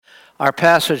Our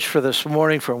passage for this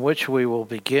morning, from which we will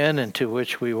begin and to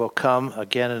which we will come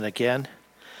again and again,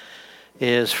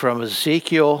 is from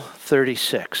Ezekiel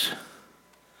 36,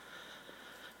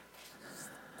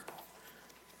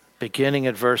 beginning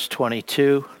at verse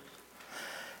 22.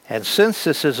 And since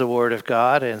this is a word of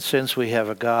God, and since we have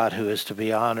a God who is to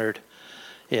be honored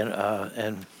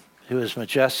and who is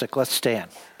majestic, let's stand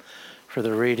for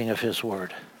the reading of his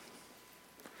word.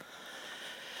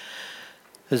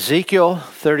 Ezekiel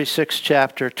 36,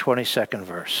 chapter 22nd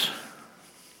verse.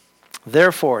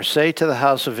 Therefore say to the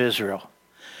house of Israel,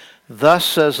 thus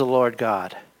says the Lord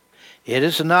God, it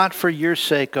is not for your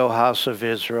sake, O house of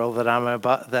Israel, that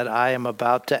I am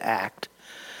about to act,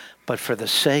 but for the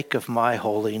sake of my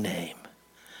holy name,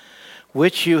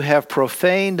 which you have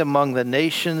profaned among the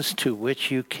nations to which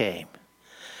you came.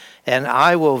 And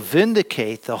I will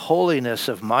vindicate the holiness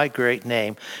of my great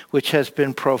name, which has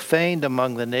been profaned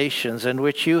among the nations, and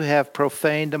which you have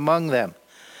profaned among them.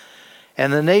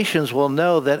 And the nations will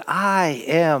know that I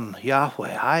am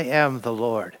Yahweh, I am the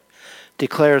Lord,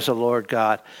 declares the Lord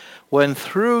God, when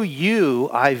through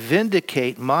you I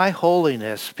vindicate my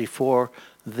holiness before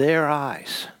their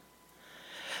eyes.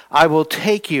 I will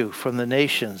take you from the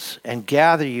nations and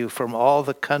gather you from all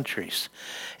the countries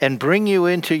and bring you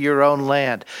into your own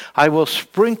land. I will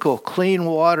sprinkle clean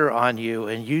water on you,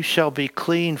 and you shall be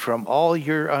clean from all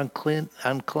your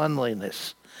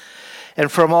uncleanliness. And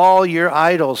from all your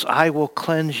idols I will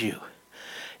cleanse you.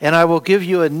 And I will give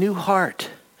you a new heart,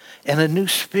 and a new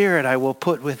spirit I will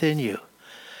put within you.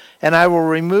 And I will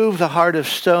remove the heart of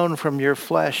stone from your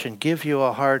flesh and give you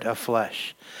a heart of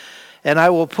flesh. And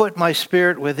I will put my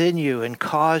spirit within you and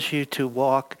cause you to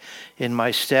walk in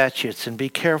my statutes and be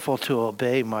careful to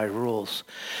obey my rules.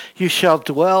 You shall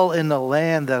dwell in the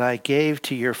land that I gave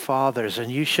to your fathers,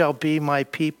 and you shall be my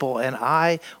people, and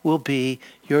I will be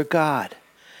your God.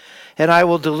 And I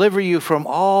will deliver you from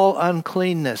all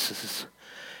uncleannesses.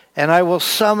 And I will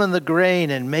summon the grain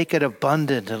and make it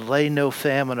abundant and lay no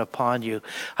famine upon you.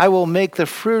 I will make the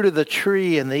fruit of the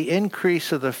tree and the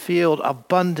increase of the field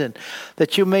abundant,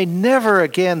 that you may never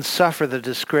again suffer the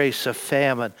disgrace of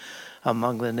famine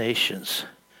among the nations.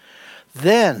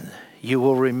 Then you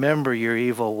will remember your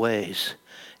evil ways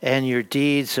and your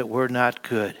deeds that were not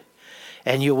good.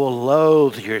 And you will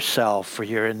loathe yourself for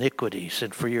your iniquities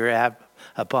and for your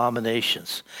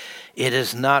abominations. It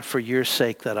is not for your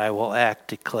sake that I will act,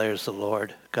 declares the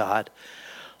Lord God.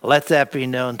 Let that be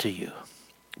known to you.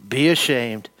 Be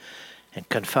ashamed and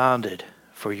confounded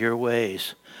for your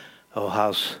ways, O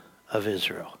house of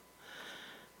Israel.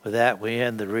 With that, we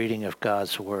end the reading of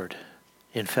God's word.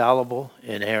 Infallible,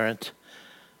 inerrant,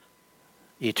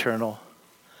 eternal,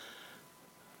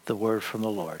 the word from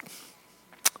the Lord.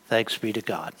 Thanks be to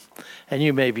God. And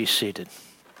you may be seated.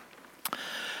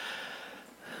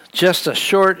 Just a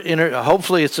short,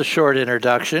 hopefully it's a short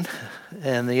introduction,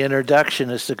 and the introduction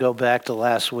is to go back to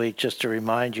last week just to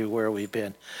remind you where we've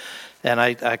been. And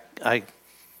I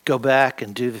go back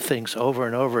and do the things over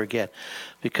and over again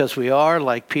because we are,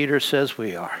 like Peter says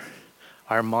we are.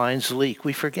 Our minds leak.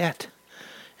 We forget.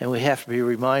 And we have to be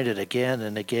reminded again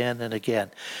and again and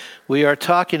again. We are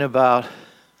talking about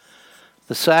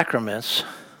the sacraments,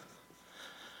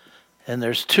 and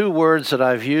there's two words that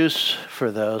I've used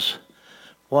for those.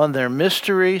 One, they're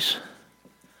mysteries.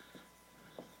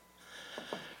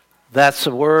 That's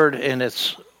a word in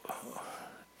its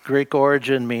Greek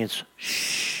origin means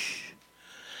shh.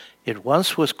 It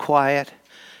once was quiet,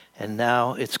 and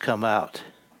now it's come out.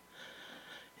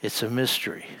 It's a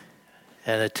mystery,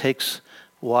 and it takes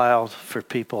a while for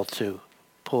people to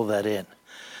pull that in.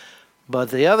 But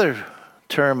the other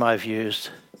term I've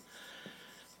used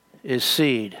is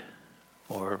seed.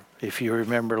 Or if you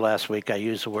remember last week, I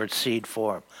used the word seed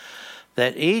form.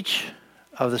 That each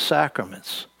of the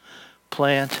sacraments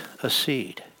plant a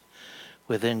seed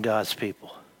within God's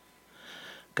people,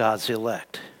 God's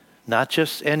elect. Not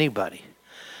just anybody,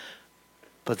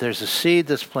 but there's a seed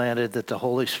that's planted that the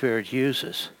Holy Spirit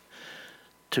uses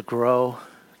to grow,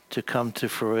 to come to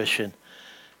fruition,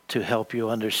 to help you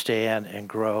understand and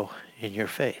grow in your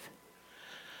faith.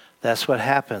 That's what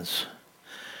happens.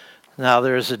 Now,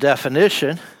 there's a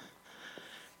definition.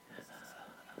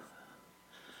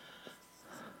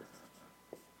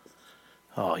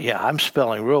 Oh, yeah, I'm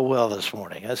spelling real well this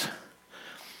morning.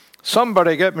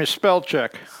 Somebody get me spell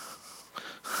check.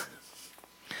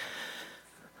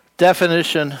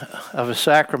 Definition of a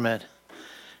sacrament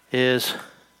is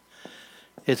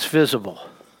it's visible.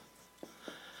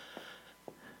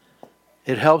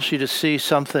 It helps you to see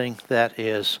something that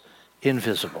is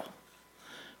invisible.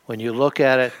 When you look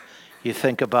at it, you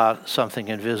think about something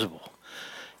invisible.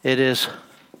 It is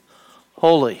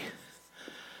holy.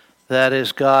 That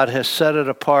is, God has set it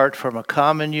apart from a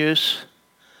common use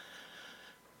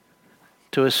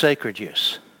to a sacred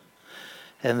use.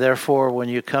 And therefore, when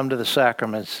you come to the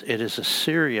sacraments, it is a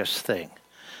serious thing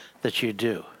that you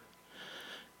do.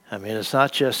 I mean, it's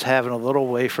not just having a little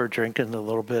wafer, drinking a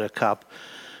little bit of cup,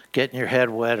 getting your head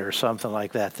wet or something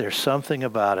like that. There's something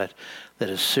about it that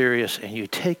is serious, and you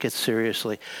take it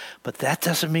seriously. But that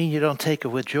doesn't mean you don't take it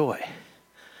with joy.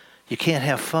 You can't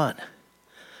have fun,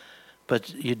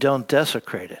 but you don't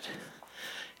desecrate it.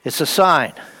 It's a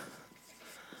sign.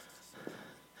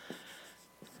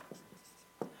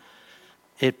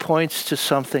 It points to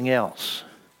something else.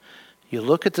 You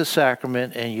look at the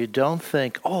sacrament and you don't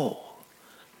think, oh,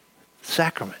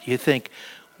 sacrament. You think,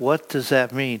 what does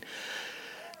that mean?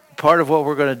 Part of what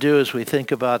we're going to do as we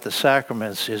think about the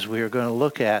sacraments is we are going to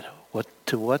look at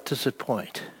what does it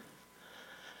point?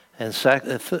 And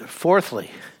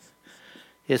fourthly,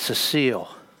 it's a seal.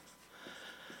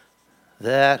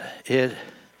 That it,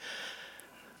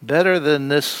 better than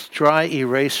this dry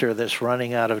eraser that's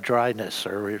running out of dryness,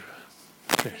 or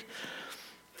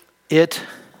it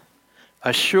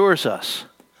assures us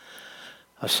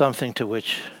of something to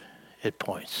which it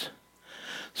points.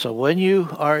 So when you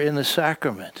are in the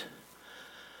sacrament,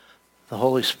 the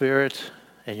Holy Spirit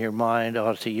and your mind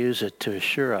ought to use it to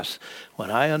assure us.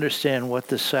 When I understand what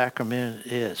this sacrament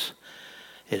is,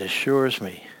 it assures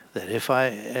me that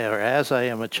as I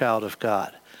am a child of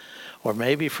God, or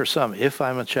maybe for some, if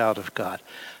I'm a child of God,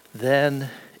 then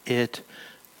it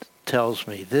tells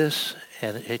me this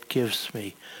and it gives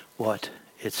me what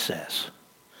it says.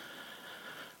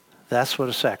 That's what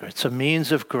a sacrament is. It's a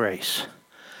means of grace.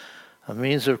 A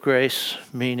means of grace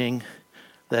meaning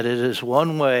that it is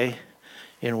one way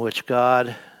in which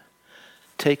God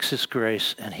takes his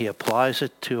grace and he applies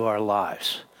it to our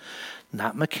lives.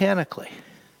 Not mechanically,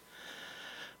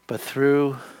 but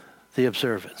through the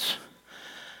observance.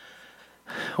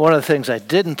 One of the things I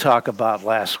didn't talk about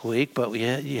last week, but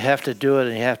you have to do it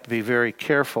and you have to be very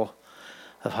careful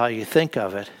of how you think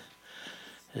of it,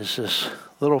 is this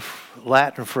little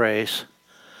Latin phrase,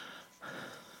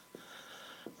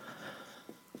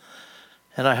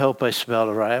 and I hope I spelled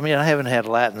it right. I mean, I haven't had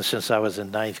Latin since I was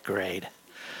in 9th grade.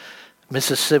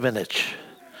 Mrs. Simonich,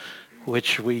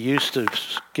 which we used to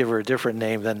give her a different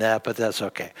name than that, but that's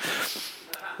okay.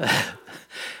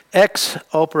 Ex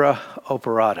opere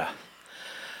operata.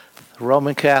 The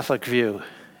Roman Catholic view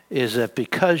is that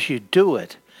because you do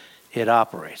it, it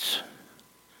operates.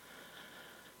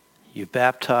 You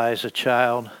baptize a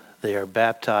child, they are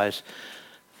baptized.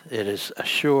 It is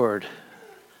assured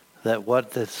that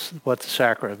what the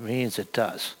sacrament means, it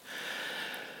does.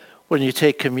 When you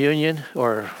take communion,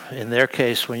 or in their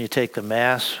case, when you take the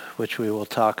Mass, which we will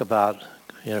talk about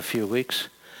in a few weeks,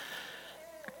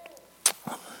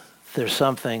 there's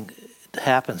something that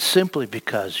happens simply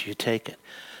because you take it.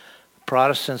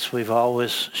 Protestants, we've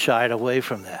always shied away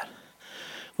from that.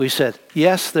 We said,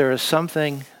 yes, there is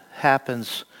something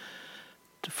happens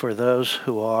for those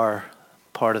who are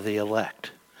part of the elect,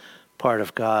 part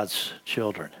of God's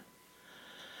children.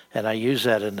 And I use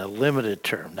that in a limited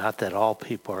term, not that all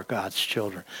people are God's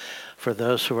children, for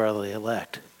those who are the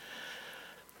elect.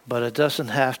 But it doesn't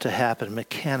have to happen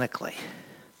mechanically,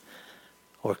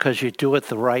 or because you do it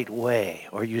the right way,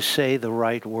 or you say the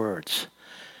right words.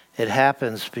 It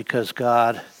happens because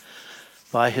God,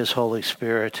 by his Holy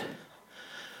Spirit,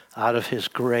 out of his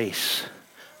grace,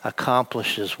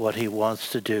 accomplishes what he wants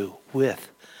to do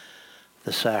with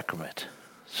the sacrament.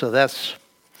 So that's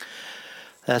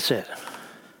it.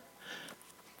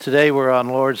 Today we're on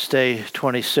Lord's Day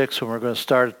 26, and we're going to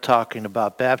start talking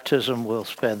about baptism. We'll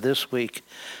spend this week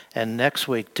and next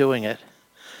week doing it.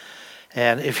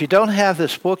 And if you don't have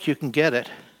this book, you can get it.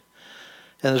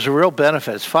 And there's a real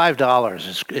benefit. It's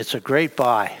 $5. It's a great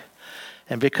buy.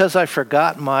 And because I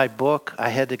forgot my book, I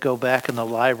had to go back in the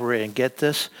library and get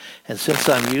this. And since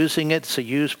I'm using it, it's a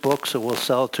used book, so we'll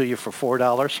sell it to you for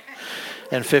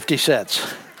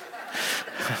 $4.50.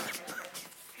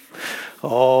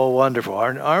 Oh, wonderful.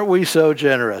 Aren't we so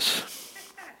generous?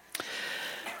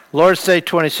 Lord's Day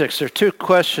 26. There are two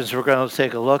questions we're going to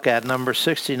take a look at, number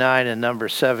 69 and number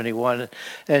 71.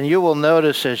 And you will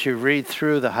notice as you read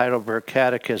through the Heidelberg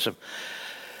Catechism,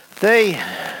 they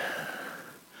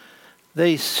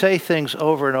say things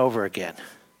over and over again,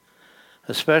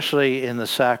 especially in the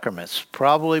sacraments,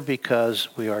 probably because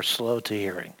we are slow to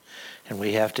hearing, and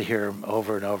we have to hear them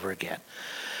over and over again.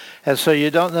 And so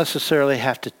you don't necessarily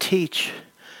have to teach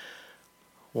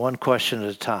one question at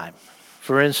a time.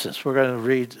 For instance, we're going to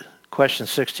read question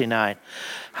 69.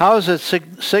 How is it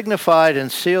signified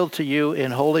and sealed to you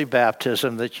in holy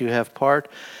baptism that you have part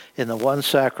in the one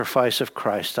sacrifice of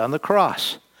Christ on the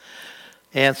cross?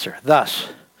 Answer. Thus,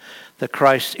 the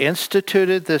Christ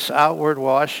instituted this outward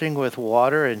washing with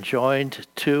water and joined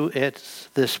to it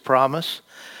this promise,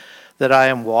 that I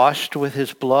am washed with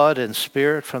his blood and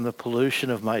spirit from the pollution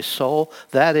of my soul,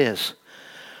 that is,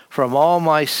 from all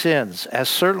my sins, as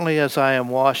certainly as I am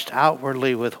washed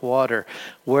outwardly with water,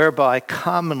 whereby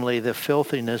commonly the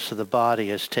filthiness of the body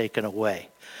is taken away.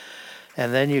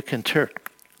 And then you can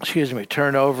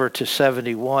turn over to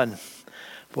 71.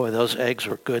 Boy, those eggs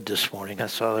were good this morning.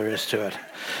 That's all there is to it.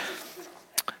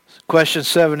 Question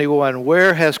 71.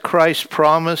 Where has Christ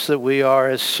promised that we are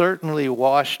as certainly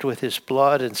washed with his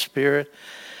blood and spirit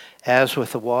as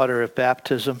with the water of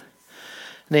baptism?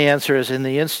 And the answer is in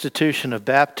the institution of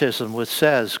baptism, which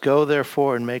says, Go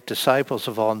therefore and make disciples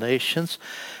of all nations,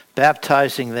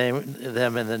 baptizing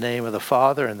them in the name of the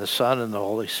Father and the Son and the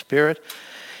Holy Spirit.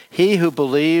 He who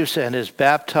believes and is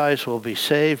baptized will be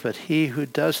saved, but he who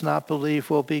does not believe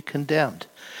will be condemned.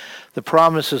 The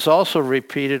promise is also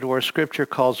repeated where Scripture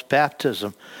calls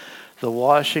baptism the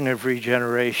washing of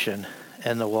regeneration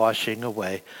and the washing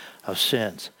away of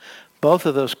sins. Both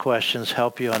of those questions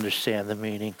help you understand the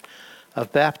meaning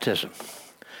of baptism.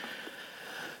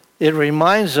 It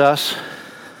reminds us,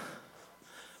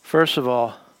 first of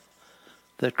all,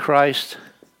 that Christ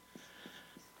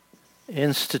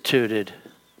instituted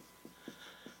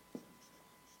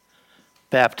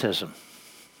baptism.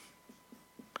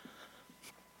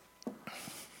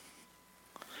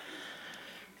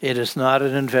 It is not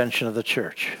an invention of the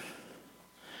church.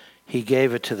 He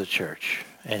gave it to the church,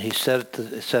 and he set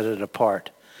it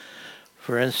apart.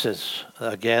 For instance,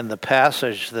 again, the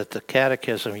passage that the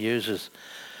Catechism uses,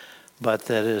 but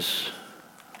that is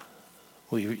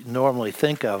we normally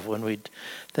think of when we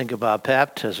think about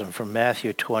baptism, from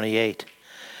Matthew 28,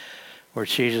 where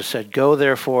Jesus said, Go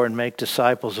therefore and make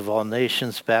disciples of all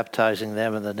nations, baptizing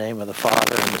them in the name of the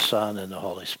Father and the Son and the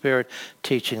Holy Spirit,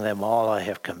 teaching them all I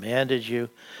have commanded you.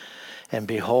 And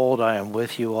behold, I am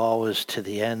with you always to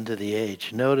the end of the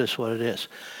age. Notice what it is.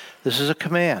 This is a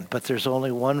command, but there's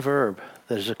only one verb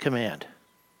that is a command.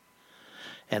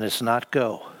 And it's not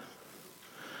go.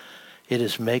 It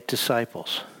is make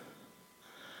disciples.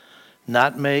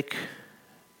 Not make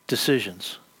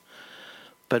decisions,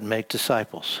 but make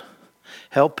disciples.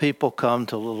 Help people come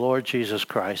to the Lord Jesus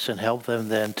Christ and help them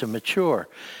then to mature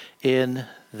in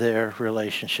their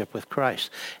relationship with Christ.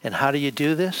 And how do you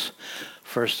do this?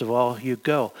 First of all, you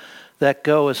go. That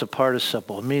go is a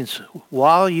participle. It means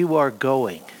while you are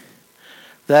going,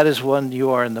 that is when you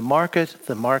are in the market,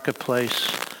 the marketplace,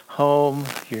 home,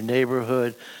 your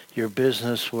neighborhood, your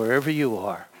business, wherever you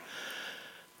are.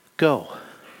 Go.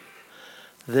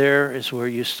 There is where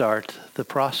you start the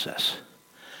process.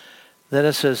 Then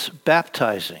it says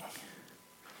baptizing.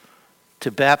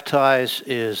 To baptize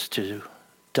is to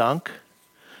dunk.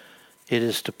 It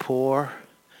is to pour.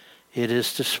 It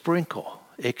is to sprinkle.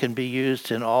 It can be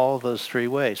used in all those three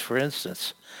ways. For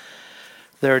instance,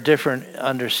 there are different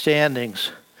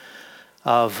understandings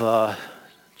of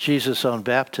Jesus' own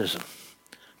baptism,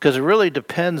 because it really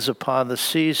depends upon the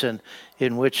season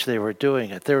in which they were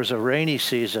doing it. There was a rainy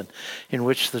season in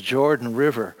which the Jordan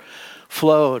River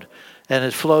flowed, and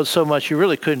it flowed so much you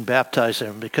really couldn't baptize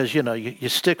them, because you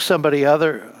stick somebody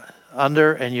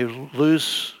under and you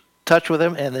lose touch with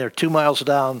them, and they're 2 miles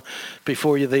down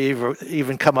before they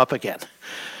even come up again.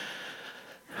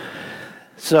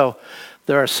 So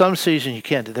there are some seasons you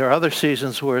can't do. There are other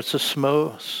seasons where it's a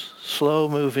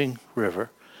slow-moving river,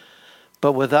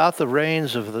 but without the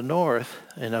rains of the north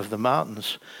and of the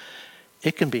mountains,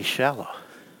 it can be shallow.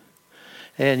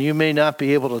 And you may not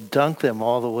be able to dunk them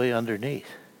all the way underneath.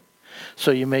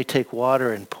 So you may take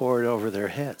water and pour it over their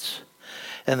heads.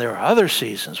 And there are other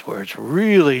seasons where it's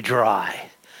really dry,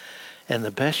 and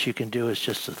the best you can do is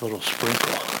just a little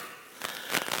sprinkle.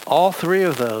 All three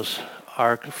of those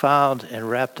are found and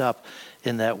wrapped up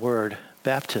in that word,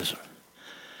 baptism.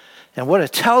 And what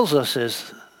it tells us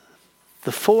is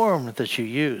the form that you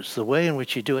use, the way in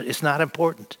which you do it, is not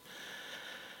important.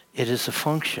 It is a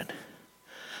function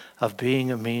of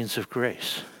being a means of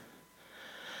grace.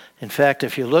 In fact,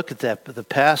 if you look at the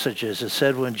passages, it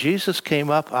said when Jesus came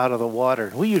up out of the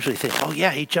water, we usually think, oh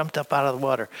yeah, he jumped up out of the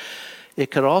water. It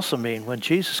could also mean when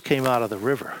Jesus came out of the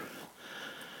river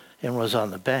and was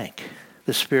on the bank,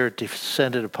 the Spirit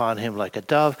descended upon him like a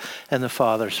dove, and the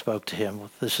Father spoke to him,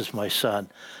 This is my Son,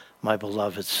 my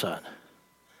beloved Son.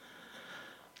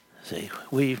 See,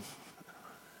 we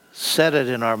set it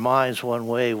in our minds one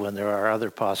way when there are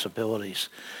other possibilities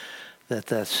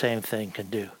that same thing can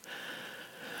do.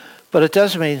 But it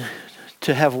does mean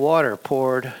to have water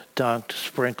poured, dunked,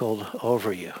 sprinkled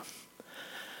over you.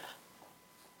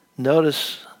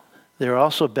 Notice they're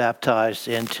also baptized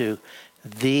into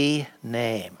The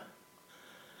name.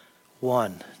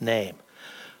 One name.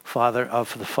 Father,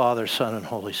 of the Father, Son, and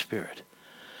Holy Spirit.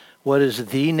 What is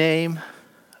the name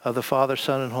of the Father,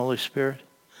 Son, and Holy Spirit?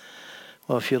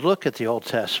 Well, if you look at the Old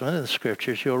Testament and the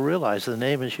Scriptures, you'll realize the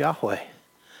name is Yahweh.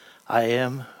 I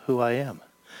am who I am.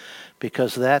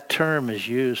 Because that term is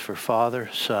used for Father,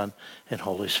 Son, and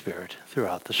Holy Spirit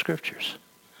throughout the Scriptures.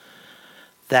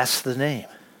 That's the name.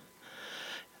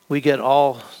 We get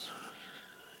all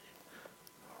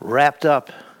wrapped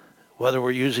up whether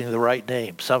we're using the right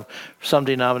name. Some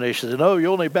denominations say, no, you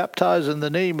only baptize in the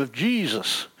name of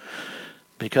Jesus,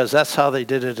 because that's how they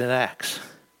did it in Acts.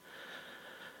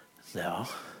 No,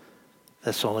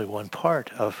 that's only one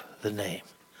part of the name.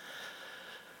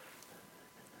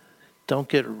 Don't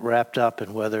get wrapped up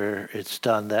in whether it's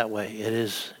done that way. It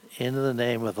is in the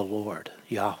name of the Lord,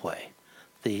 Yahweh,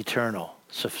 the eternal,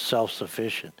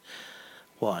 self-sufficient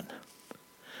one.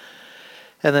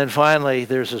 And then finally,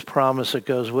 there's this promise that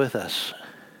goes with us.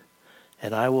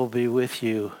 And I will be with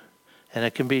you. And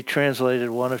it can be translated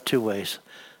one of two ways.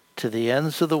 To the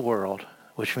ends of the world,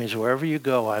 which means wherever you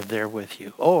go, I'm there with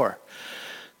you. Or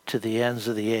to the ends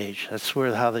of the age. That's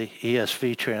how the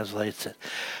ESV translates it.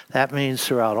 That means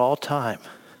throughout all time,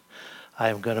 I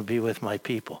am going to be with my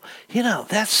people. You know,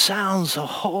 that sounds a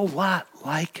whole lot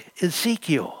like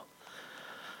Ezekiel.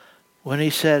 When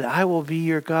he said, I will be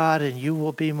your God and you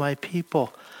will be my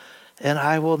people, and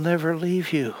I will never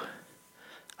leave you.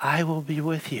 I will be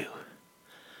with you.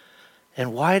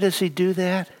 And why does he do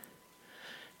that?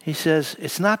 He says,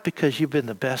 it's not because you've been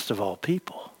the best of all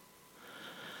people.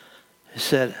 He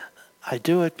said, I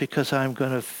do it because I'm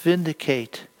going to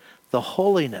vindicate the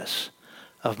holiness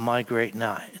of my great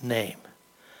name.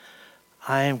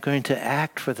 I am going to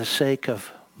act for the sake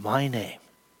of my name.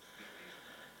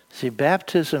 See,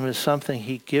 baptism is something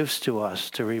he gives to us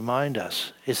to remind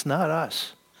us. It's not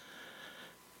us.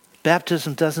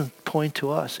 Baptism doesn't point to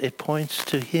us. It points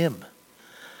to him.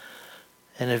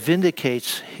 And it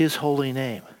vindicates his holy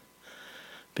name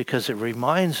because it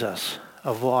reminds us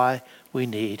of why we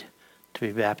need to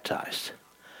be baptized.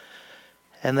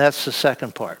 And that's the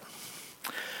second part.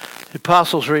 The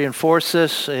apostles reinforce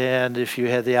this, and if you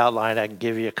had the outline, I can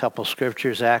give you a couple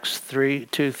scriptures. Acts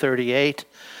 2:38.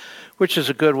 Which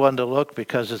is a good one to look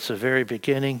because it's the very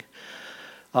beginning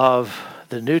of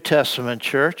the New Testament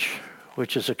church,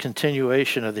 which is a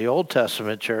continuation of the Old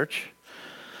Testament church.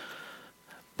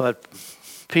 But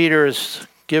Peter is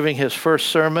giving his first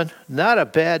sermon. Not a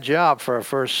bad job for a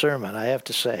first sermon, I have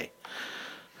to say.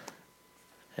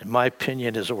 In my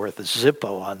opinion, is worth a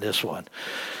Zippo on this one.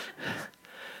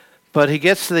 But he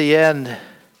gets to the end.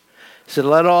 He said,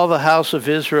 let all the house of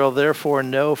Israel therefore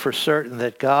know for certain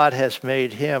that God has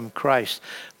made him, Christ,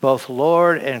 both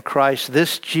Lord and Christ,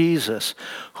 this Jesus,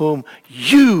 whom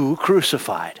you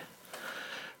crucified.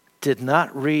 Did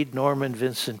not read Norman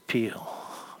Vincent Peale.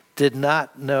 Did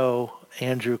not know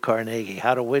Andrew Carnegie,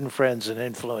 How to Win Friends and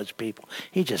Influence People.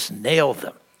 He just nailed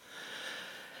them.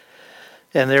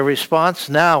 And their response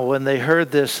now, when they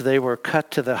heard this, they were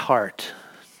cut to the heart,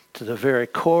 to the very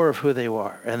core of who they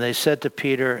were. And they said to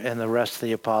Peter and the rest of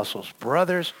the apostles,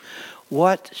 brothers,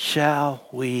 what shall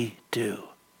we do?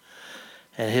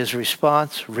 And his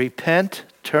response, repent,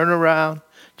 turn around,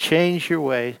 change your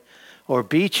way, or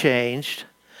be changed,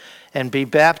 and be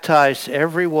baptized,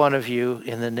 every one of you,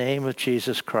 in the name of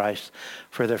Jesus Christ,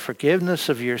 for the forgiveness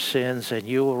of your sins, and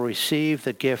you will receive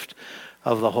the gift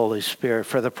of the Holy Spirit.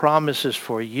 For the promise is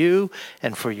for you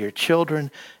and for your children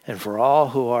and for all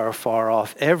who are afar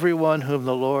off, everyone whom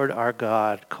the Lord our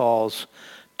God calls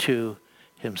to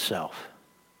himself.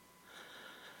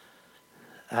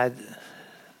 I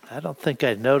don't think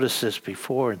I'd noticed this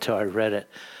before until I read it.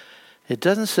 It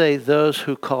doesn't say those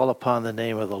who call upon the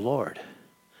name of the Lord.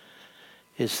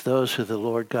 It's those who the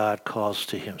Lord God calls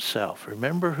to himself.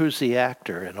 Remember who's the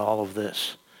actor in all of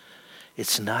this.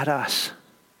 It's not us.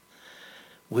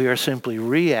 We are simply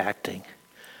reacting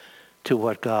to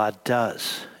what God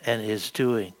does and is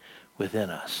doing within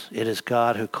us. It is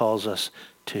God who calls us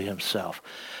to himself.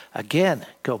 Again,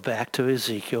 go back to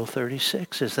Ezekiel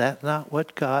 36. Is that not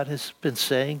what God has been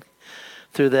saying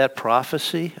through that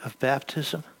prophecy of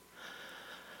baptism?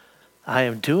 I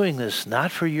am doing this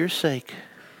not for your sake,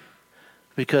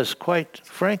 because quite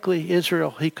frankly,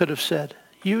 Israel, he could have said,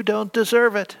 you don't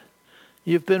deserve it.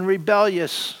 You've been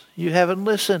rebellious. You haven't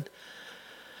listened.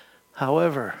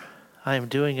 However, I am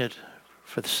doing it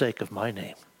for the sake of my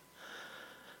name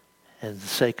and the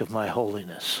sake of my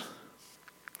holiness.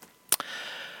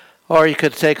 Or you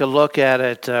could take a look at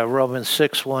it, Romans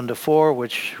 6, 1-4,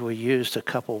 which we used a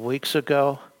couple weeks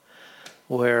ago,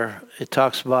 where it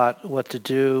talks about what to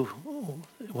do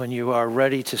when you are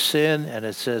ready to sin, and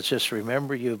it says, just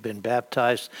remember you have been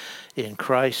baptized in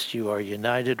Christ, you are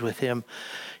united with him,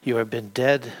 you have been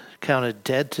dead, counted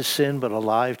dead to sin, but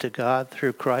alive to God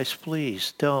through Christ.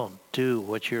 Please don't do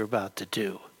what you're about to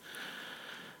do.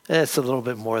 That's a little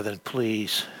bit more than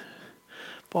please.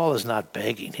 Paul is not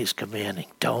begging, he's commanding.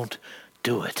 Don't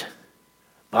do it.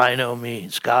 By no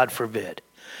means, God forbid.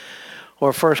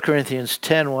 Or 1 Corinthians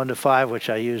 10, 1-5, which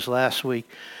I used last week,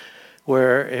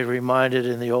 where it reminded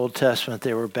in the Old Testament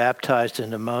they were baptized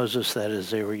into Moses. That is,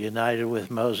 they were united with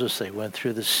Moses. They went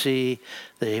through the sea.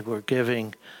 They were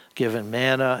given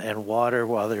manna and water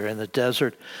while they were in the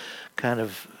desert. Kind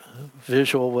of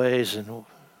visual ways and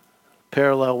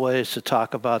parallel ways to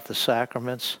talk about the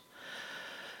sacraments.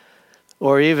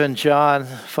 Or even John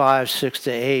 5,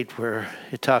 6-8, where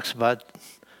it talks about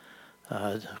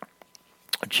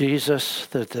Jesus,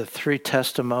 the three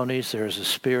testimonies. There is the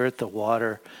Spirit, the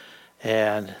water,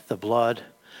 and the blood.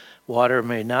 Water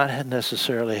may not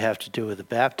necessarily have to do with the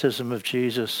baptism of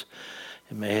Jesus.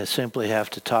 It may simply have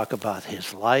to talk about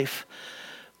his life.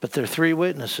 But there are three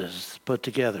witnesses put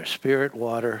together: Spirit,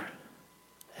 water,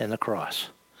 and the cross.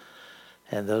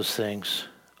 And those things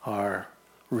are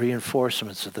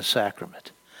reinforcements of the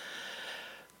sacrament.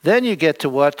 Then you get to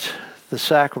what the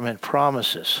sacrament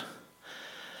promises.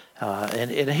 And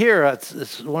here,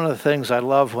 it's one of the things I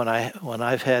love when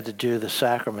I've had to do the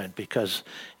sacrament, because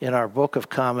in our Book of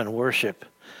Common Worship,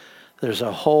 there's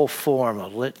a whole form, a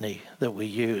litany that we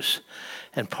use.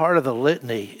 And part of the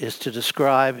litany is to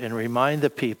describe and remind the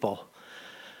people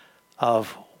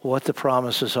of what the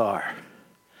promises are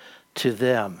to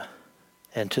them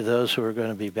and to those who are going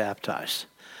to be baptized.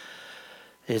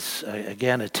 It's,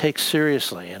 again, it takes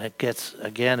seriously, and it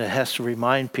has to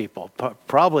remind people,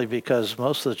 probably because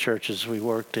most of the churches we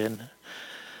worked in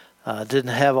didn't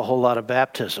have a whole lot of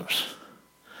baptisms.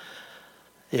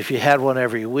 If you had one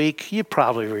every week, you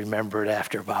probably remember it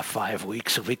after about 5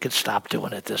 weeks, and we could stop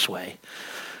doing it this way.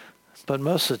 But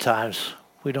most of the times,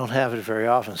 we don't have it very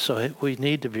often, so we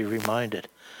need to be reminded.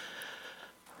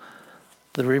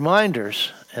 The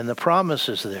reminders and the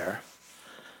promises there.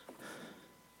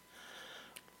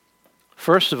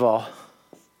 First of all,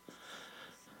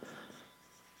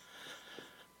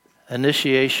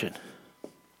 initiation.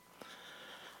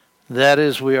 That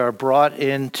is, we are brought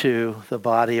into the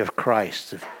body of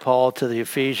Christ. Paul to the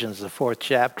Ephesians, the 4th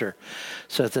chapter,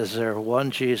 says there's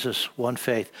one Jesus, one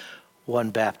faith,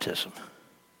 one baptism.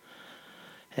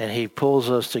 And he pulls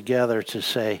us together to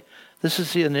say, this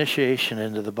is the initiation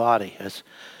into the body.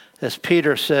 As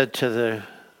Peter said to the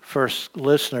first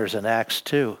listeners in Acts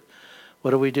 2, what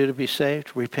do we do to be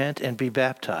saved? Repent and be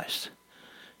baptized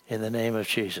in the name of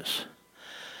Jesus.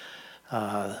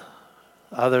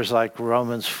 Others like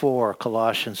Romans 4,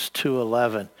 Colossians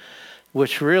 2:11,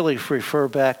 which really refer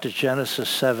back to Genesis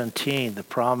 17, the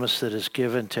promise that is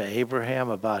given to Abraham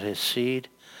about his seed,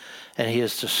 and he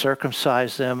is to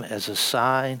circumcise them as a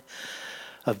sign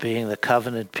of being the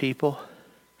covenant people.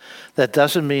 That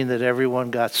doesn't mean that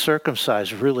everyone got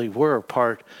circumcised really were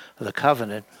part of the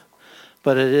covenant,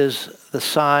 but it is the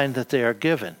sign that they are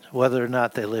given. Whether or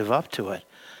not they live up to it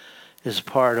is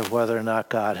part of whether or not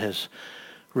God has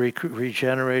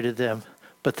regenerated them,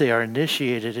 but they are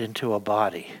initiated into a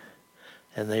body,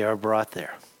 and they are brought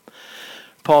there.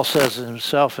 Paul says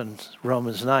himself in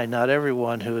Romans 9, not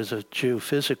everyone who is a Jew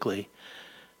physically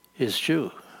is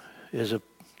a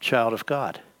child of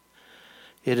God.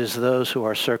 It is those who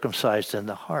are circumcised in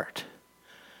the heart,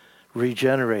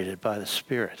 regenerated by the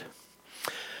Spirit.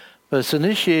 But it's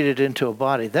initiated into a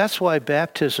body. That's why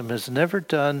baptism is never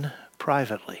done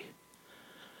privately.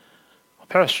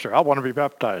 Pastor, I want to be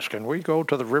baptized. Can we go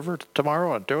to the river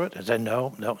tomorrow and do it? I said,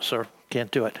 no, sir, can't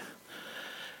do it.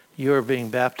 You are being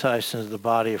baptized into the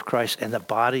body of Christ, and the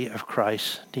body of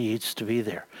Christ needs to be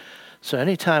there. So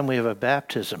anytime we have a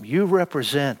baptism, you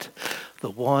represent the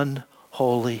one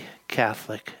holy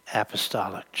Catholic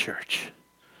Apostolic Church.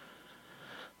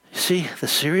 You see the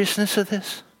seriousness of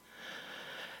this?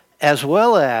 As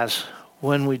well as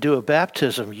when we do a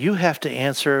baptism, you have to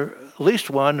answer at least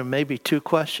one or maybe two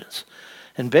questions.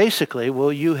 And basically,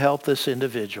 will you help this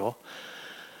individual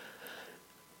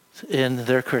in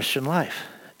their Christian life?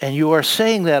 And you are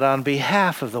saying that on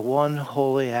behalf of the one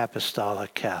holy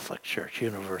Apostolic Catholic Church,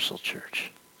 Universal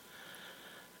Church.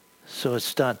 So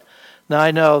it's done. Now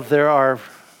I know there are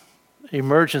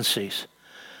emergencies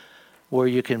where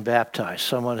you can baptize.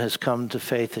 Someone has come to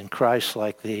faith in Christ,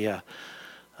 like the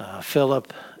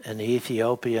Philip and the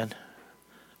Ethiopian,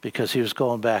 because he was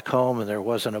going back home and there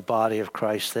wasn't a body of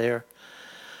Christ there.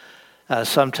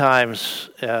 Sometimes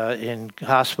in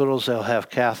hospitals they'll have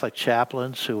Catholic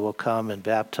chaplains who will come and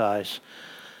baptize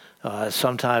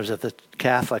Sometimes if the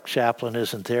Catholic chaplain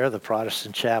isn't there, the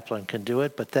Protestant chaplain can do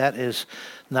it, but that is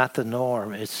not the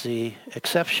norm. It's the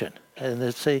exception, and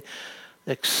it's a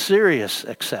serious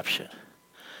exception.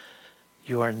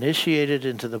 You are initiated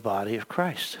into the body of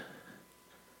Christ.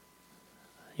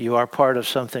 You are part of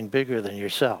something bigger than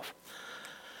yourself.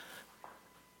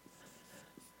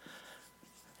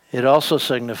 It also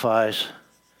signifies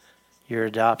your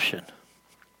adoption.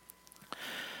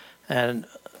 And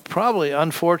probably,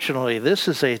 unfortunately, this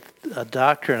is a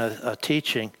doctrine, a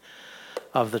teaching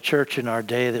of the church in our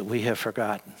day that we have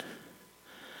forgotten.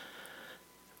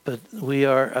 But we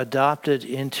are adopted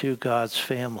into God's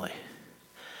family.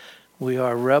 We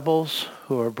are rebels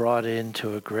who are brought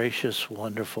into a gracious,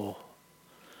 wonderful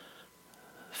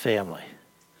family.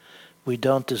 We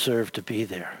don't deserve to be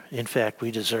there. In fact,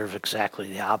 we deserve exactly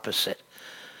the opposite.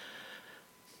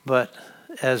 But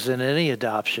as in any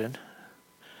adoption,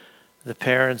 the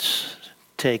parents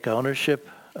take ownership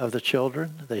of the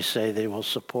children. They say they will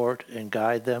support and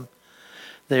guide them.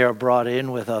 They are brought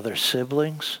in with other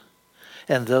siblings.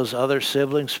 And those other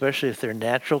siblings, especially if they're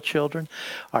natural children,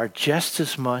 are just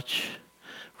as much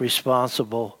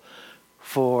responsible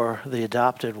for the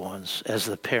adopted ones as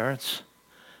the parents.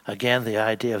 Again, the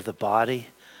idea of the body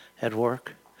at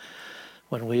work.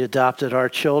 When we adopted our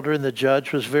children, the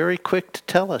judge was very quick to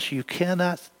tell us, you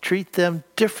cannot treat them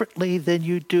differently than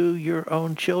you do your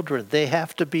own children. They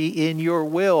have to be in your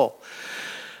will.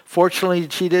 Fortunately,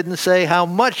 she didn't say how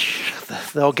much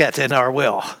they'll get in our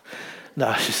will.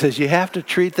 No, she says you have to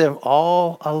treat them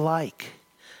all alike.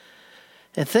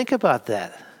 And think about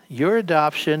that. Your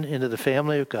adoption into the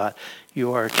family of God,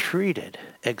 you are treated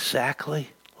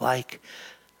exactly like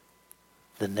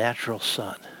the natural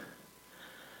son.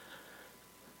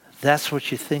 That's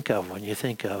what you think of when you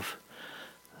think of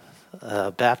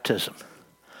baptism.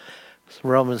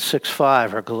 Romans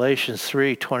 6:5 or Galatians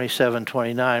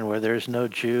 3:27-29, where there is no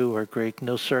Jew or Greek,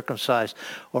 no circumcised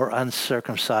or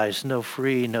uncircumcised, no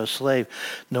free, no slave,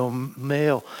 no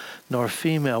male nor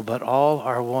female, but all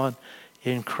are one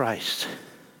in Christ.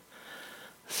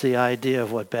 It's the idea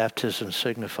of what baptism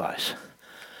signifies.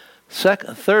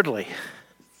 Thirdly,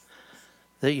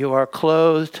 that you are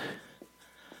clothed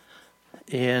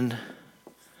in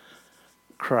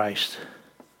Christ.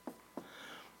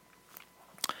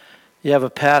 You have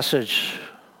a passage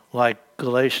like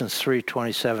Galatians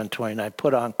 3:27-29,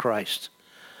 put on Christ,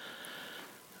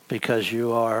 because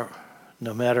you are,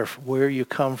 no matter where you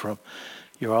come from,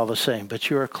 you're all the same, but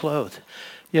you are clothed.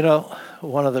 You know,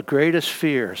 one of the greatest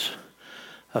fears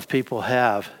of people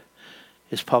have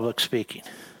is public speaking,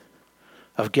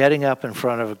 of getting up in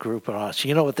front of a group of audience.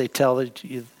 You know what they tell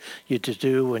you to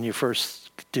do when you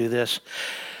first do this?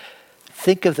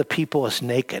 Think of the people as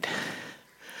naked.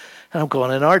 And I'm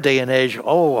going, in our day and age,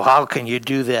 oh, how can you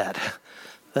do that?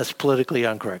 That's politically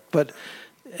incorrect. But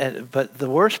the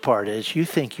worst part is you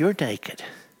think you're naked.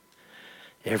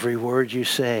 Every word you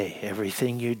say,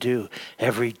 everything you do,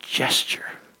 every gesture,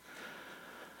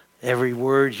 every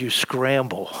word you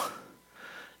scramble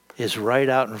is right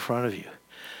out in front of you.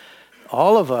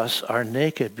 All of us are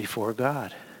naked before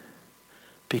God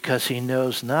because he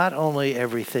knows not only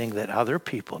everything that other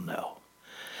people know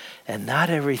and not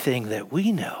everything that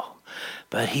we know,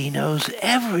 but he knows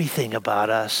everything about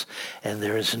us, and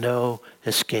there is no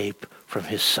escape from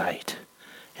his sight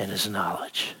and his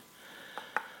knowledge.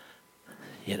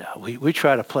 You know, we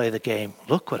try to play the game,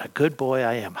 look what a good boy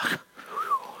I am.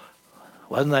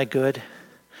 Wasn't I good?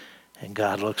 And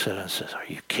God looks at us and says, are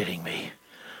you kidding me?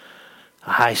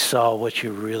 I saw what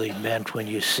you really meant when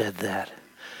you said that.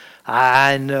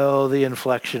 I know the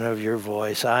inflection of your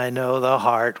voice. I know the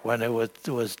heart when it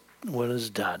was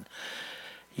done.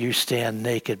 You stand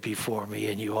naked before me,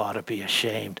 and you ought to be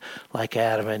ashamed, like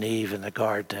Adam and Eve in the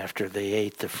garden after they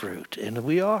ate the fruit. And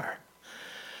we are.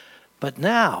 But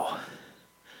now,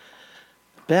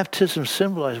 baptism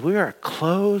symbolizes we are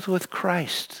clothed with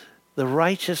Christ, the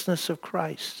righteousness of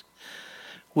Christ.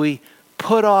 We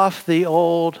put off the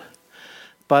old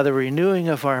by the renewing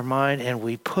of our mind, and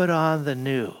we put on the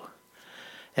new.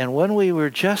 And when we were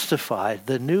justified,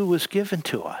 the new was given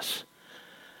to us.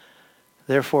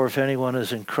 Therefore, if anyone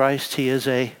is in Christ, he is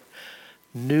a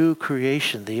new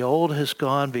creation. The old has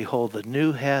gone, behold, the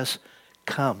new has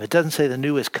come. It doesn't say the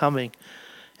new is coming.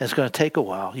 It's going to take a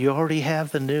while. You already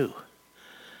have the new.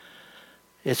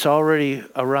 It's already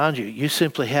around you. You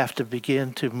simply have to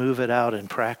begin to move it out in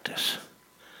practice.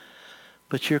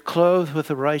 But you're clothed with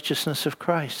the righteousness of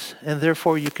Christ, and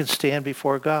therefore you can stand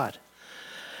before God.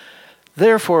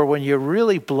 Therefore, when you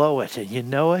really blow it and you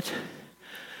know it,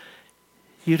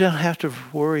 you don't have to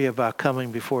worry about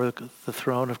coming before the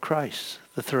throne of Christ,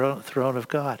 the throne of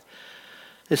God.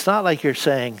 It's not like you're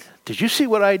saying, did you see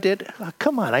what I did? Oh,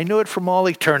 come on, I knew it from all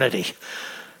eternity.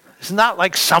 It's not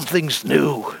like something's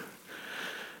new.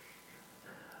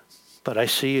 But I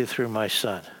see you through my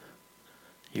Son.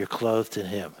 You're clothed in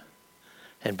him.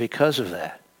 And because of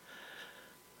that,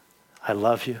 I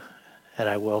love you and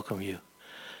I welcome you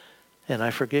and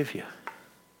I forgive you.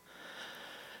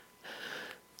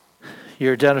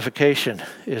 Your identification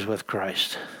is with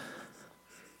Christ.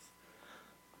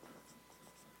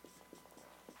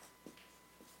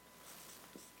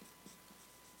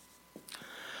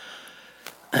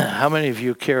 How many of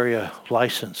you carry a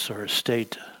license or a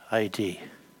state ID?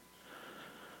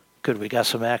 Good, we got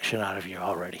some action out of you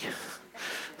already.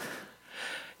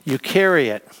 You carry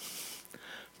it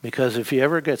because if you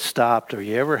ever get stopped or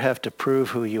you ever have to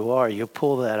prove who you are, you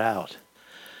pull that out.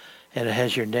 And it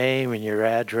has your name and your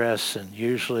address and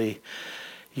usually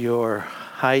your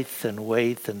height and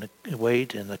weight and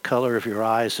the color of your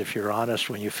eyes if you're honest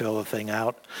when you fill the thing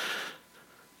out.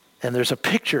 And there's a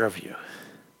picture of you.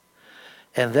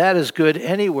 And that is good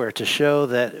anywhere to show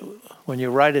that when you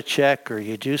write a check or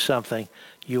you do something,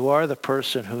 you are the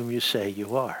person whom you say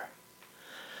you are.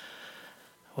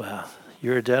 Well,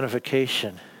 your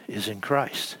identification is in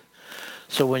Christ.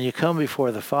 So when you come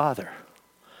before the Father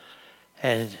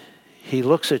and he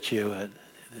looks at you, and,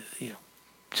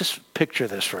 just picture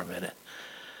this for a minute,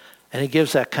 and he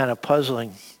gives that kind of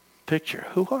puzzling picture.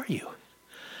 Who are you?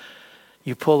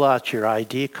 You pull out your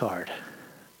ID card.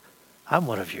 I'm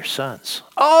one of your sons.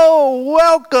 Oh,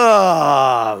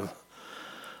 welcome!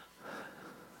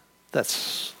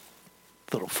 That's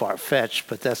a little far-fetched,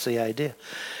 but that's the idea.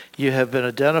 You have been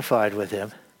identified with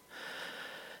him,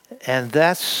 and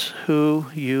that's who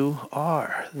you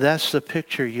are. That's the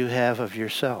picture you have of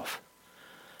yourself.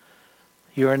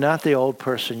 You are not the old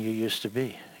person you used to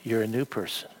be. You're a new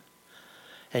person,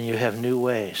 and you have new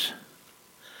ways,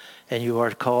 and you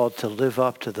are called to live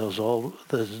up to those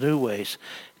new ways.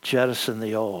 Jettison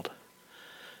the old,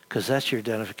 because that's your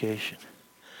identification.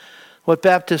 What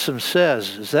baptism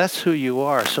says is that's who you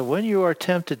are. So when you are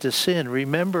tempted to sin,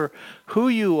 remember who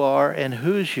you are and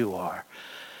whose you are.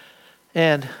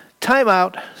 And time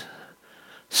out,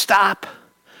 stop,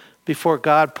 before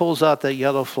God pulls out that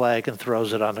yellow flag and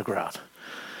throws it on the ground.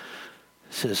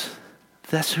 He says,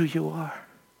 that's who you are.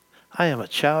 I am a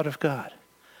child of God.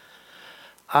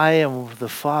 I am the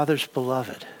Father's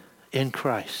beloved in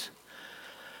Christ.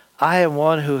 I am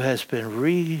one who has been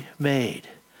remade.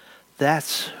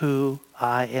 That's who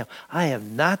I am. I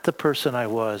am not the person I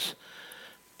was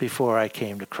before I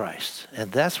came to Christ.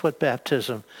 And that's what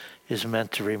baptism is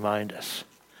meant to remind us.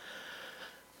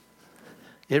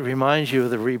 It reminds you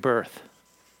of the rebirth.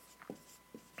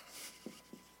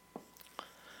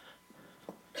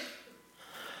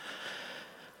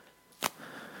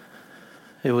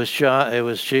 It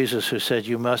was Jesus who said,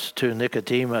 you must, to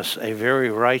Nicodemus, a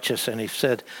very righteous, and he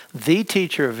said, the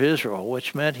teacher of Israel,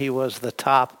 which meant he was the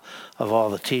top of all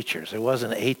the teachers. It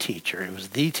wasn't a teacher, it was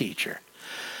the teacher.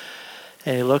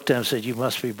 And he looked at him and said, you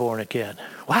must be born again.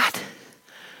 What?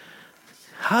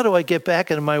 How do I get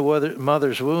back into my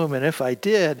mother's womb? And if I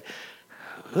did,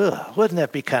 wouldn't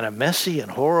that be kind of messy and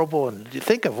horrible? And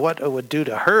think of what it would do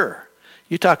to her.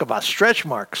 You talk about stretch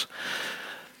marks.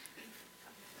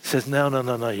 He says,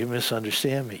 no, you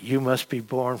misunderstand me. You must be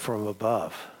born from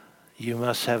above. You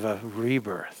must have a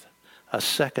rebirth, a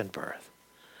second birth,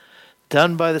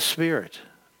 done by the Spirit,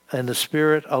 and the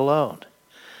Spirit alone.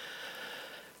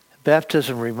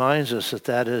 Baptism reminds us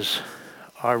that is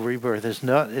our rebirth.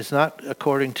 It's not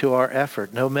according to our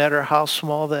effort, no matter how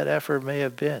small that effort may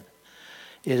have been.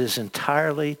 It is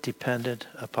entirely dependent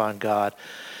upon God,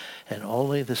 and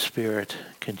only the Spirit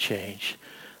can change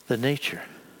the nature.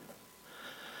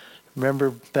 Remember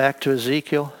back to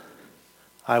Ezekiel?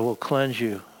 I will cleanse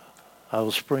you. I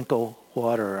will sprinkle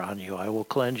water on you. I will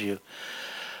cleanse you.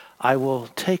 I will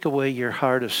take away your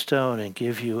heart of stone and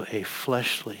give you a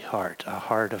fleshly heart, a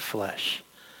heart of flesh.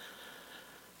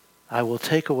 I will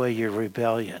take away your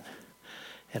rebellion,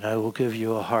 and I will give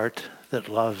you a heart that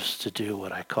loves to do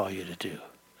what I call you to do.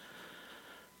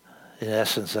 In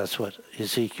essence, that's what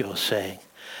Ezekiel is saying.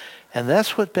 And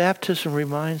that's what baptism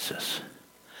reminds us.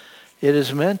 It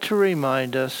is meant to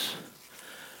remind us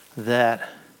that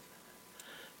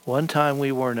one time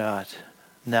we were not,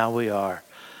 now we are,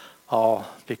 all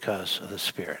because of the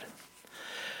Spirit.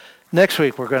 Next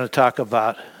week we're going to talk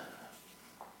about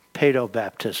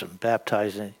paedobaptism,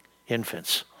 baptizing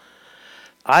infants.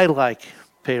 I like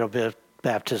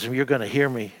paedobaptism. You're going to hear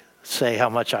me say how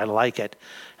much I like it,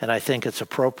 and I think it's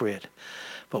appropriate.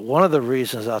 But one of the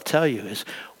reasons I'll tell you is,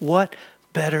 what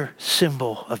better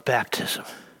symbol of baptism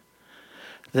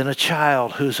than a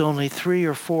child who's only 3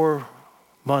 or 4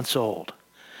 months old,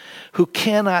 who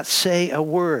cannot say a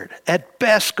word, at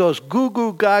best goes goo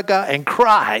goo gaga and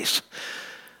cries.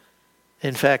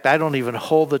 In fact, I don't even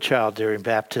hold the child during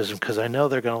baptism because I know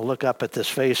they're going to look up at this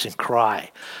face and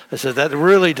cry. I said, that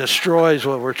really destroys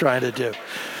what we're trying to do.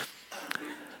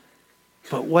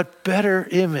 But what better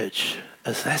image,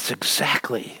 as that's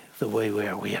exactly the way we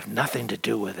are. We have nothing to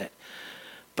do with it.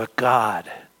 But God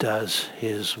does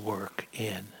his work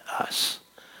in us.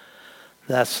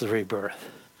 That's the rebirth.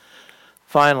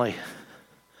 Finally,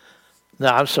 no,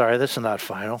 I'm sorry, this is not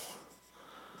final.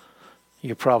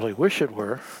 You probably wish it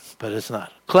were, but it's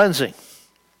not. Cleansing.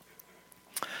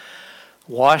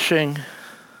 Washing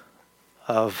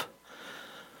of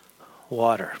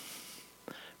water.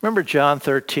 Remember John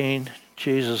 13?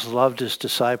 Jesus loved his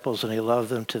disciples and he loved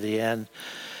them to the end.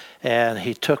 And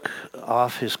he took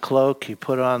off his cloak. He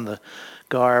put on the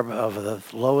garb of the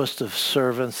lowest of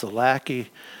servants, the lackey,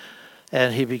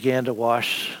 and he began to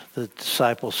wash the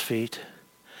disciples' feet.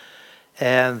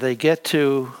 And they get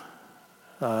to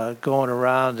going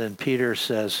around, and Peter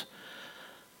says,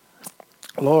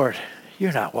 Lord,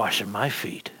 you're not washing my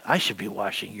feet. I should be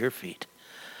washing your feet.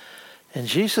 And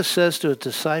Jesus says to a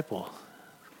disciple,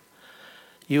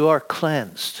 you are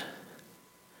cleansed,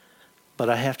 but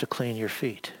I have to clean your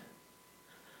feet.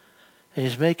 And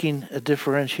he's making a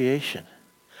differentiation.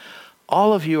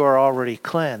 All of you are already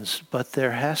cleansed, but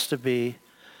there has to be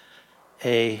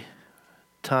a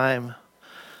time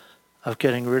of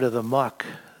getting rid of the muck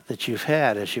that you've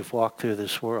had as you've walked through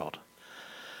this world.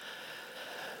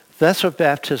 That's what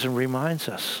baptism reminds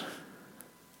us.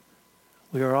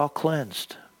 We are all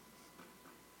cleansed.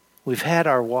 We've had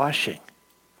our washing.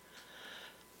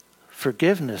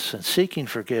 Forgiveness and seeking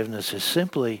forgiveness is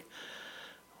simply,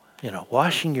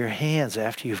 washing your hands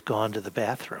after you've gone to the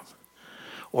bathroom,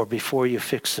 or before you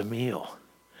fix a meal,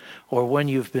 or when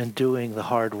you've been doing the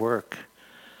hard work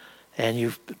and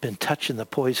you've been touching the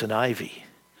poison ivy.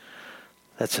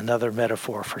 That's another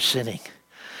metaphor for sinning.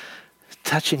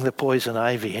 Touching the poison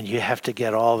ivy, and you have to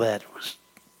get all that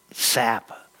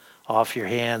sap off your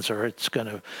hands, or it's going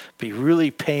to be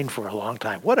really painful for a long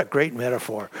time. What a great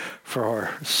metaphor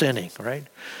for sinning, right?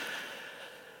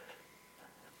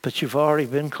 But you've already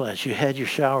been cleansed. You had your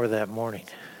shower that morning,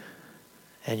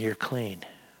 and you're clean.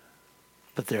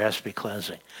 But there has to be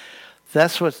cleansing.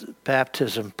 That's what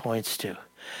baptism points to.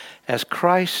 As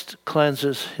Christ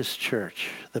cleanses his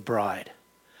church, the bride,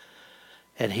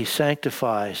 and he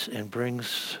sanctifies and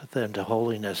brings them to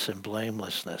holiness and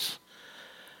blamelessness,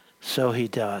 so he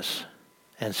does,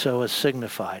 and so is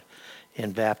signified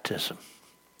in baptism.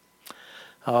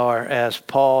 Or as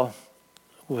Paul,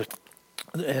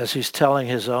 as he's telling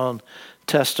his own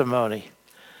testimony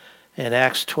in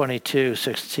Acts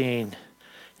 22:16,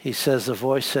 he says, the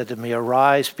voice said to me,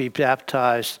 arise, be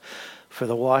baptized for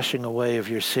the washing away of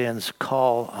your sins,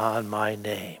 call on my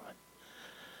name.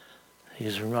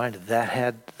 He's reminded that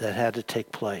had to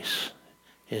take place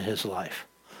in his life.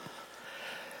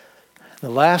 The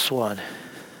last one,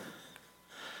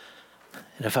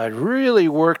 and if I'd really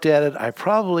worked at it, I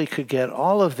probably could get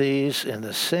all of these in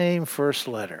the same first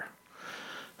letter.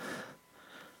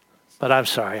 But I'm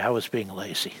sorry, I was being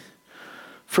lazy.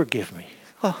 Forgive me.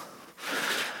 Oh.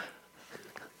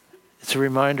 It's a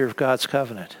reminder of God's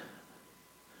covenant.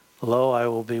 Lo, I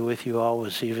will be with you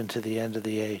always, even to the end of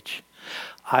the age.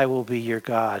 I will be your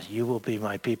God. You will be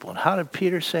my people. And how did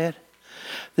Peter say it?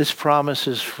 This promise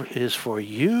is for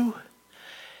you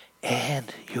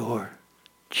and your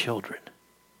children.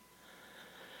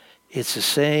 It's the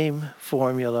same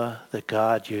formula that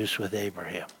God used with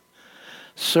Abraham.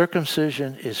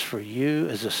 Circumcision is for you,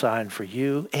 is a sign for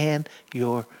you and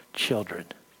your children.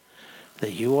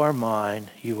 That you are mine,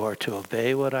 you are to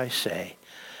obey what I say,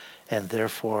 and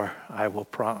therefore I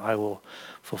will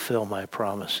fulfill my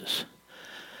promises.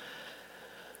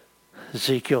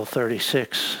 Ezekiel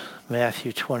 36,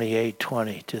 Matthew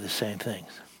 28:20 do the same things.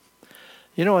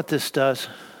 You know what this does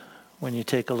when you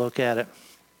take a look at it?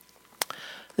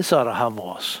 This ought to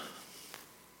humble us.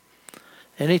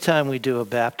 Anytime we do a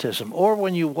baptism, or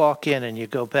when you walk in and you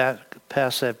go back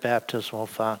past that baptismal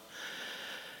font,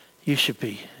 you should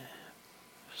be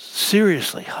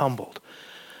seriously humbled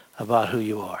about who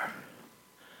you are.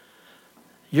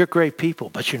 You're great people,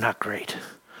 but you're not great.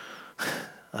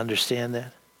 Understand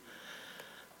that?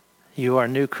 You are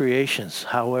new creations.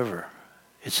 However,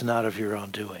 it's not of your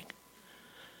own doing.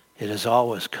 It has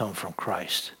always come from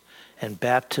Christ. And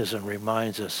baptism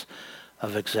reminds us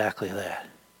of exactly that.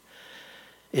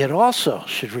 It also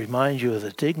should remind you of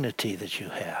the dignity that you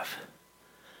have.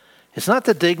 It's not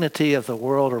the dignity of the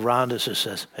world around us that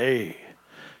says, hey,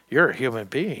 You're a human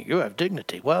being. You have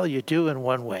dignity. Well, you do in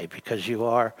one way, because you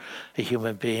are a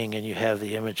human being and you have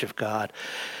the image of God.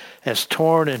 As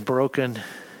torn and broken,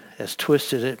 as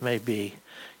twisted it may be,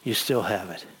 you still have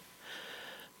it.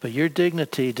 But your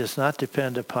dignity does not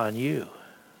depend upon you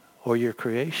or your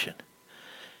creation.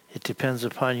 It depends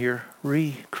upon your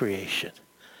recreation.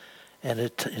 And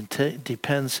it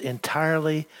depends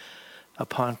entirely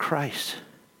upon Christ.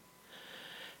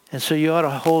 And so you ought to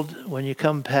hold, when you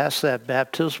come past that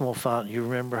baptismal fountain, you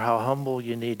remember how humble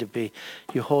you need to be.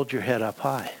 You hold your head up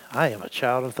high. I am a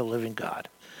child of the living God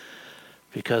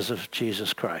because of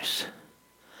Jesus Christ.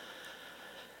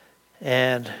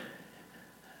 And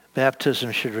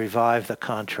baptism should revive the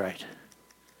contrite.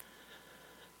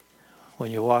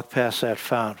 When you walk past that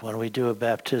fount, when we do a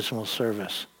baptismal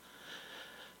service,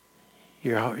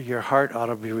 your heart ought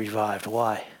to be revived.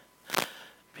 Why?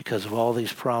 Because of all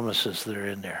these promises that are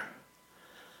in there.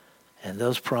 And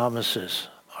those promises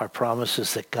are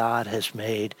promises that God has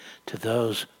made to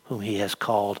those whom he has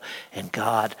called, and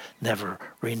God never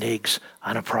reneges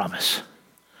on a promise.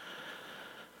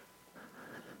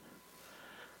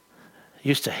 I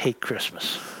used to hate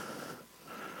Christmas.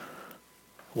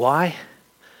 Why?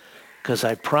 Because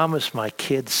I promised my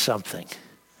kids something,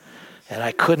 and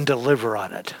I couldn't deliver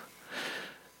on it.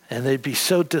 And they'd be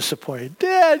so disappointed.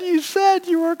 Dad, you said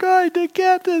you were going to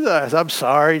get this. I'm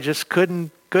sorry, just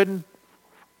couldn't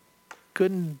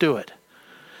do it.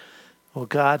 Well,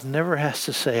 God never has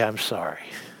to say, I'm sorry.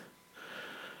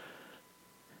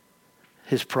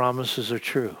 His promises are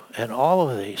true. And all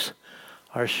of these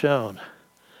are shown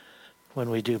when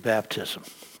we do baptism.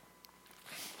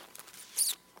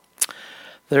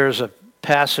 There's a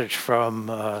passage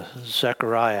from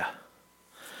Zechariah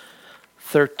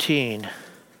 13,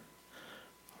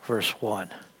 verse 1.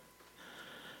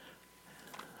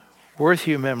 Worth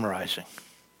you memorizing.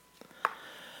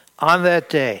 On that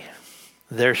day,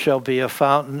 there shall be a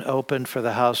fountain opened for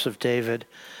the house of David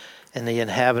and the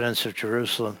inhabitants of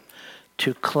Jerusalem,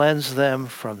 to cleanse them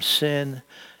from sin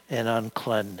and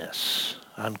uncleanness.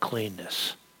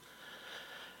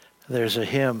 There's a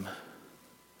hymn.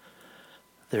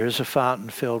 There is a fountain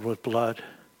filled with blood,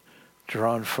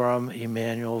 drawn from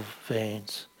Emmanuel's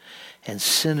veins, and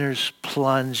sinners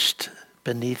plunged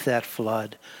beneath that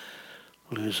flood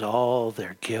lose all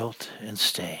their guilt and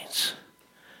stains.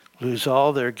 Lose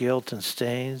all their guilt and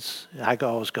stains. I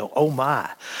always go, oh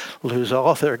my. Lose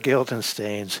all their guilt and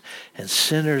stains, and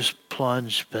sinners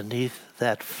plunge beneath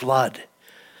that flood.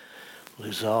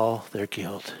 Lose all their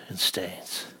guilt and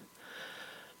stains.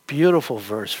 Beautiful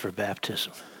verse for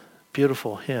baptism.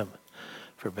 Beautiful hymn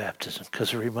for baptism,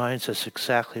 because it reminds us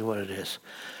exactly what it is.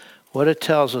 What it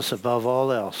tells us above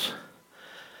all else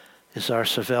is our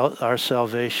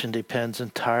salvation depends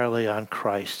entirely on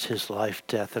Christ, his life,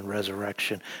 death, and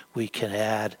resurrection. We can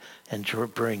add and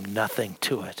bring nothing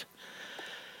to it.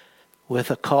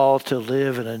 With a call to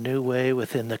live in a new way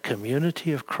within the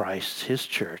community of Christ, his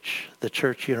church, the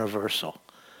church universal,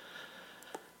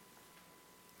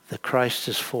 the Christ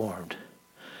is formed,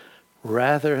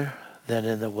 rather than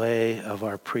in the way of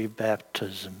our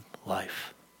pre-baptism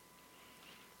life.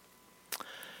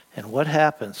 And what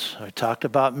happens? I talked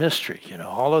about mystery.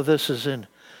 All of this is in.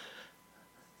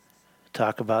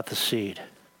 Talk about the seed.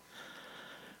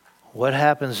 What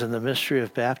happens in the mystery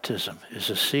of baptism is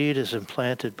a seed is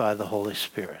implanted by the Holy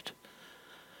Spirit.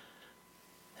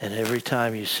 And every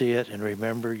time you see it and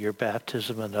remember your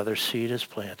baptism, another seed is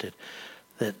planted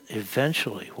that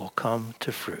eventually will come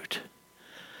to fruit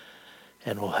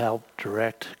and will help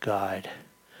direct, guide,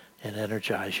 and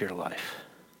energize your life.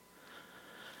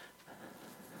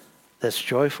 That's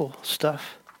joyful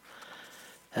stuff.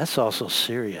 That's also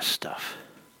serious stuff.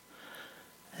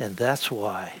 And that's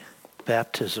why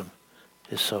baptism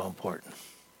is so important.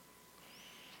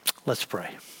 Let's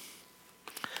pray.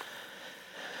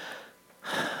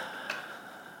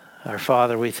 Our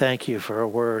Father, we thank you for a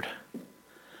word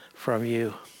from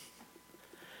you.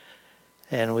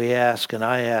 And we ask, and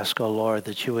I ask, O Lord,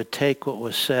 that you would take what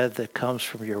was said that comes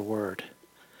from your word,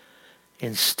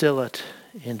 instill it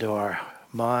into our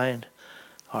mind,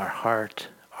 our heart,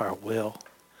 our will.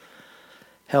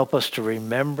 Help us to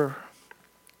remember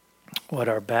what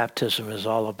our baptism is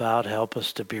all about. Help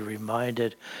us to be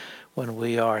reminded when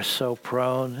we are so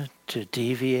prone to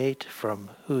deviate from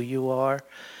who you are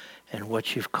and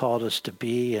what you've called us to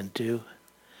be and do.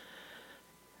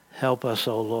 Help us,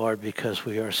 O Lord, because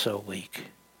we are so weak.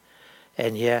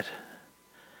 And yet,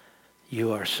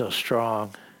 you are so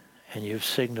strong, and you've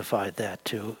signified that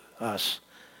to us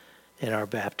in our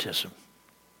baptism.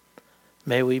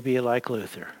 May we be like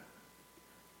Luther.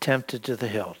 tempted to the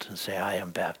hilt and say, I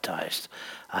am baptized,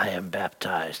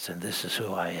 and this is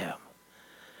who I am.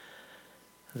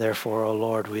 Therefore, O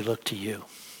Lord, we look to you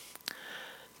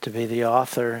to be the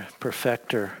author,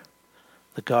 perfecter,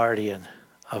 the guardian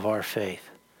of our faith,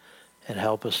 and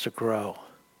help us to grow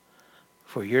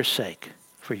for your sake,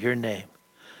 for your name.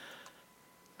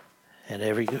 And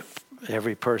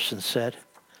every person said,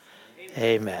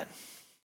 Amen.